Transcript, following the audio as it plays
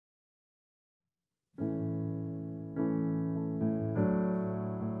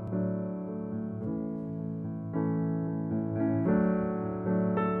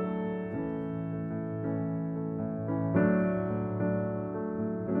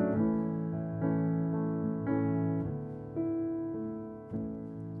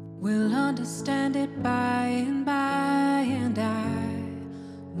understand it by and by, and I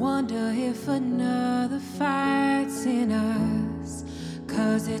wonder if another fight's in us,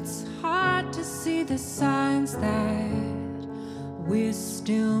 'cause it's hard to see the signs that we're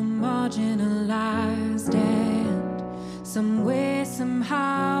still marginalized, and some way,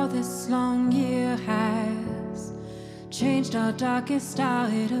 somehow this long year has changed our darkest hour,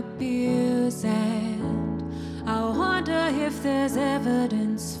 it appears, and I wonder if there's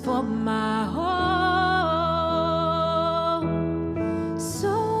evidence for my hope.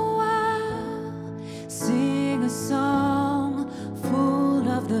 So I'll sing a song full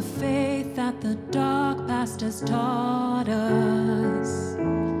of the faith that the dark past has taught us.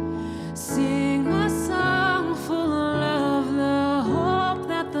 Sing a song full of the hope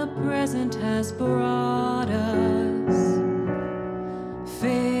that the present has brought us.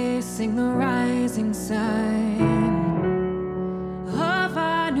 Facing the rising sun of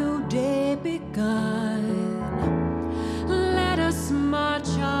our new day begun, let us march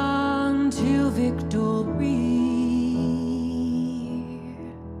on to victory.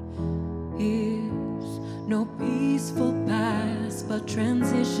 Here's no peaceful past, but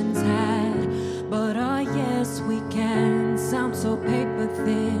transitions had. But our yes we can sound so paper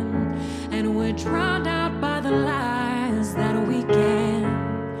thin, and we're drowned out by the lies that we can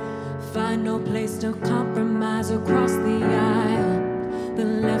find no place to compromise across the aisle. The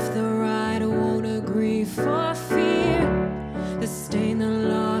left, the right won't agree for fear. The stain that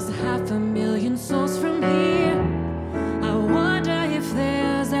lost 500,000 souls from here. I wonder if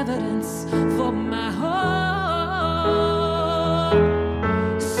there's evidence for my hope.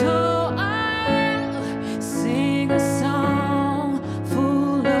 So I'll sing a song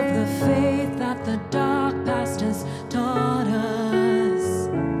full of the faith that the dark past has taught us.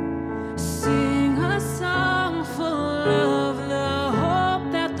 Sing a song full of the hope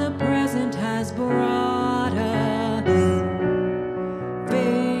that the present has brought us.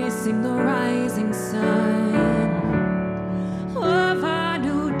 Facing the rising sun of our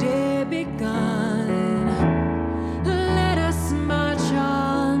new day begun, let us march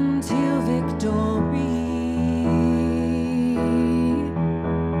on to victory.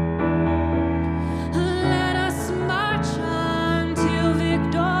 Let us march on to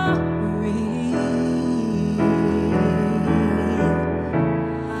victory.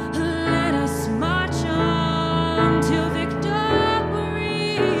 Let us march on to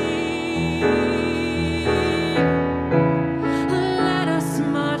victory. Let us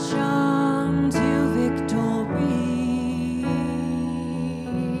march on to victory.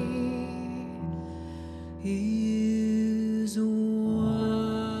 Is